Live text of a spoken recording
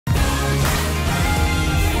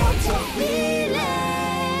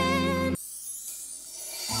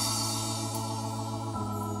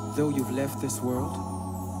Though you've left this world,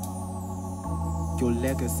 your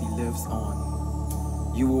legacy lives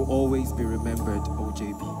on. You will always be remembered,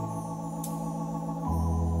 OJB.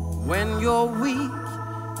 When you're weak,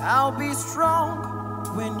 I'll be strong.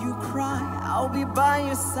 When you cry, I'll be by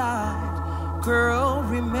your side. Girl,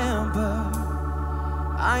 remember,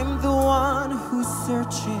 I'm the one who's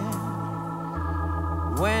searching.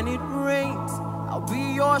 When it rains, I'll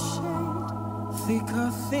be your shade. Thick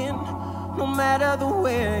or thin, no matter the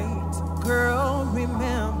weight. Girl,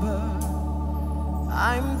 remember,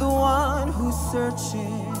 I'm the one who's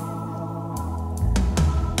searching.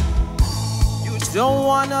 You don't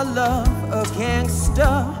wanna love a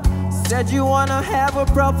gangster. Said you wanna have a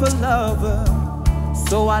proper lover.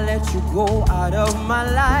 So I let you go out of my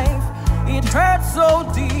life. It hurts so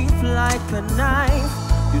deep like a knife.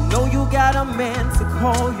 You know you got a man to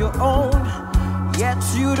call your own, yet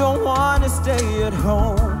you don't wanna stay at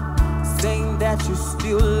home, saying that you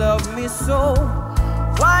still love me so.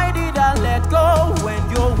 Why did I let go? When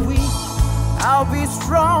you're weak, I'll be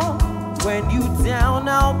strong. When you down,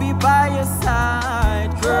 I'll be by your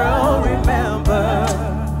side. Girl, remember,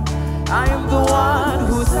 I'm the one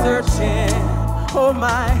who's searching. Oh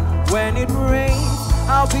my, when it rains,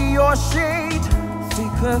 I'll be your shade.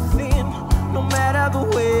 Thick or thin, no matter the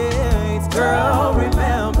weight. Girl,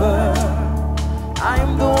 remember,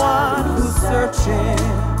 I'm the one who's searching.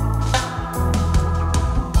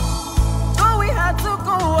 Though we had to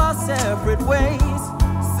go our separate ways,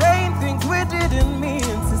 saying things we didn't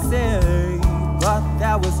mean to say, but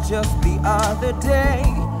that was just the other day.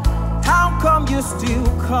 How come you still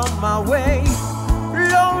come my way?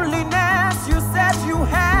 Loneliness you said you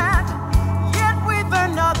had, yet with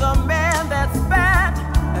another man that's bad.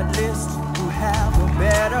 At least you have a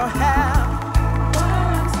better half.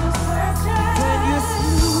 When you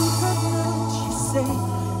sleep at night, you say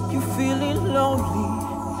you're feeling lonely.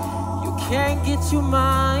 You can't get your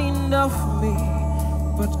mind off me.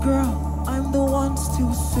 But girl, I'm the one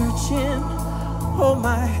still searching. Oh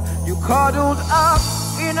my, you cuddled up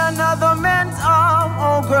in another man's arm.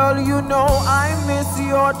 Oh girl, you know I miss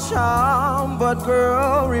your charm. But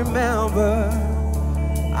girl, remember,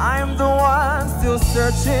 I'm the one still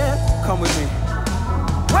searching. Come with me.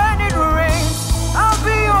 When it rains, I'll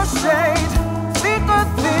be your shade. Thick or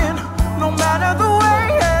thin, no matter the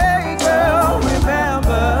way. Hey, girl,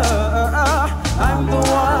 remember, I'm the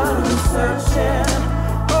one who's searching.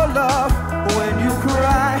 Oh love, when you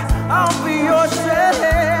cry, I'll be your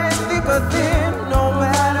shade. Thick or thin, no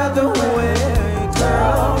matter the way.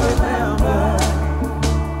 Girl, remember,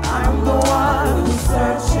 I'm the one who's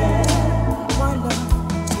searching. My love,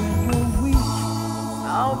 when you're weak,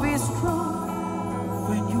 I'll be strong.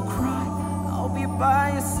 When you cry, I'll be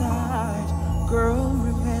by your side. Girl,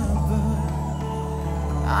 remember,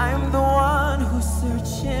 I'm the one who's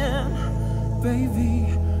searching.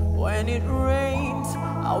 Baby, when it rains,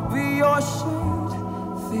 I'll be your shade.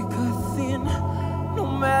 Thick or thin, no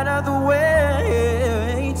matter the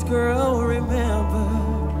weight. Girl, remember,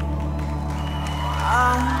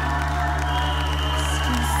 I'm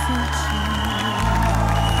still searching.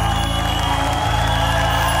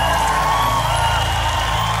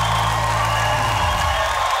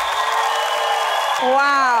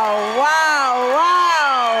 Wow, wow,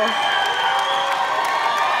 wow.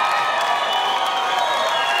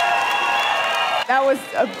 That was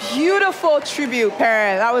a beautiful tribute,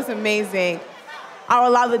 Pere. That was amazing. I'll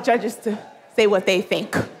allow the judges to say what they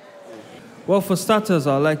think. Well, for starters,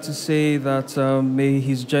 I'd like to say that may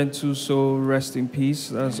his gentle soul rest in peace.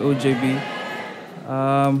 That's OJB.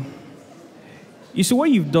 You see, what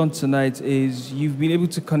you've done tonight is you've been able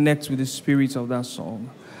to connect with the spirit of that song.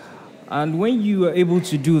 And when you are able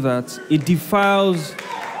to do that, it defiles...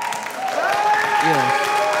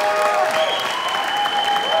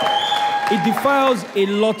 It defiles a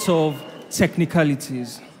lot of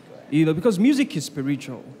technicalities. You know, because music is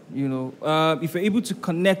spiritual, you know. If you're able to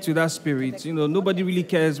connect with that spirit, you know, nobody really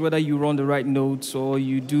cares whether you run the right notes or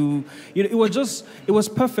you do. You know, it was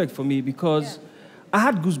perfect for me because I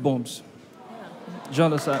had goosebumps. Do you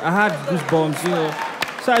understand? I had goosebumps, you know.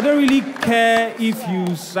 So I don't really care if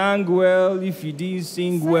you sang well, if you didn't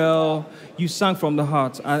sing well. You sang from the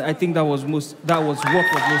heart, and I think that was what was most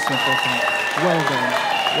important. Well done.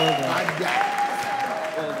 Well done.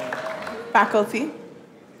 Faculty?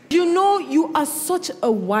 You know, you are such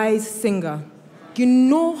a wise singer. You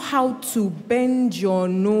know how to bend your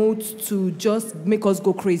notes to just make us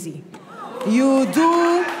go crazy. You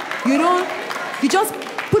do, you don't, you just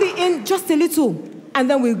put it in just a little, and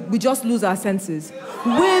then we just lose our senses.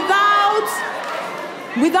 Without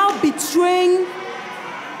betraying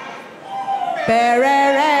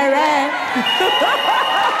Pere.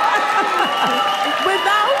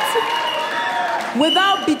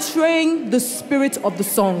 without betraying the spirit of the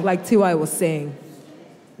song, like T.Y. was saying,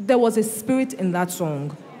 there was a spirit in that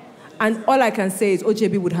song. And all I can say is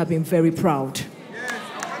OJB would have been very proud.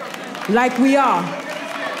 Like we are.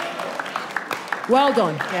 Well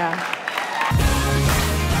done. Yeah.